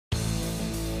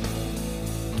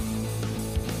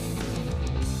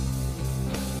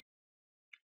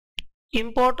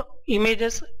import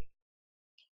images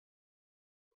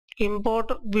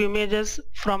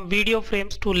from video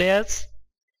frames to layers.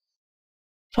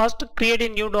 First, create a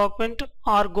new document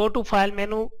or go to file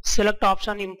menu, select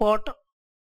option import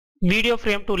video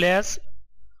frame to layers.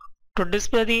 To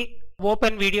display the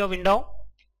open video window,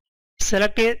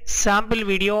 select a sample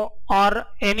video or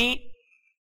any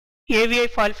AVI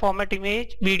file format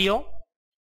image video.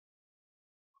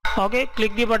 Okay,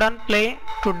 click the button play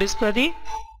to display the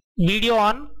video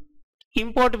on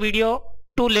import video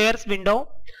to layers window.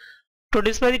 To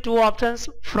display the two options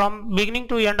from beginning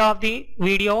to end of the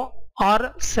video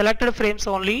or selected frames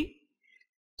only,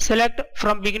 select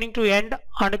from beginning to end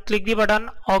and click the button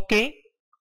OK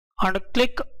and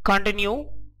click continue,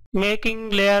 making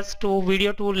layers to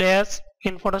video to layers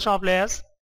in Photoshop layers.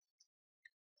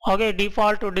 Okay,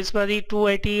 default to display the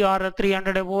 280 or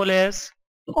 300 above layers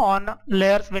on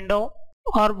layers window,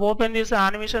 or open this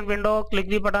animation window, click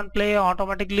the button play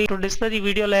automatically to display the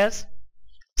video layers.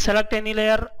 Select any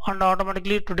layer and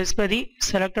automatically to display the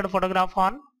selected photograph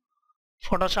on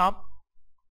Photoshop.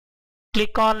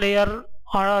 Click on layer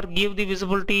or give the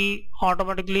visibility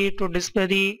automatically to display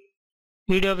the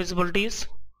video visibilities.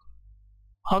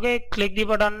 Okay, click the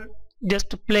button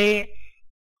just play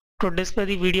to display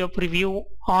the video preview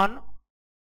on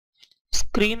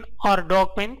screen or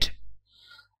document.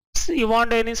 So you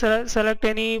want any select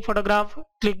any photograph,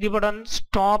 click the button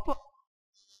stop,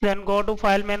 then go to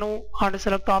file menu and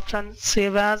select option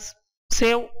save as,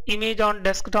 save image on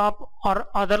desktop or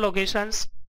other locations.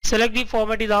 Select the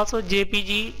format is also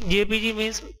JPG. JPG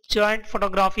means joint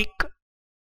photographic.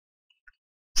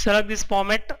 Select this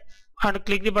format and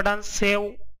click the button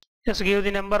save. Just give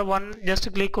the number 1,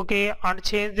 just click OK and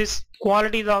change this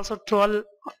quality is also 12.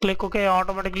 Click OK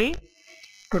automatically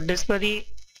to display the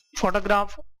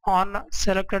photograph on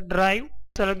selected drive.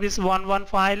 Select this 1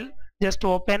 file, just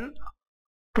open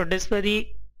to display the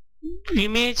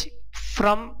image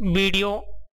from video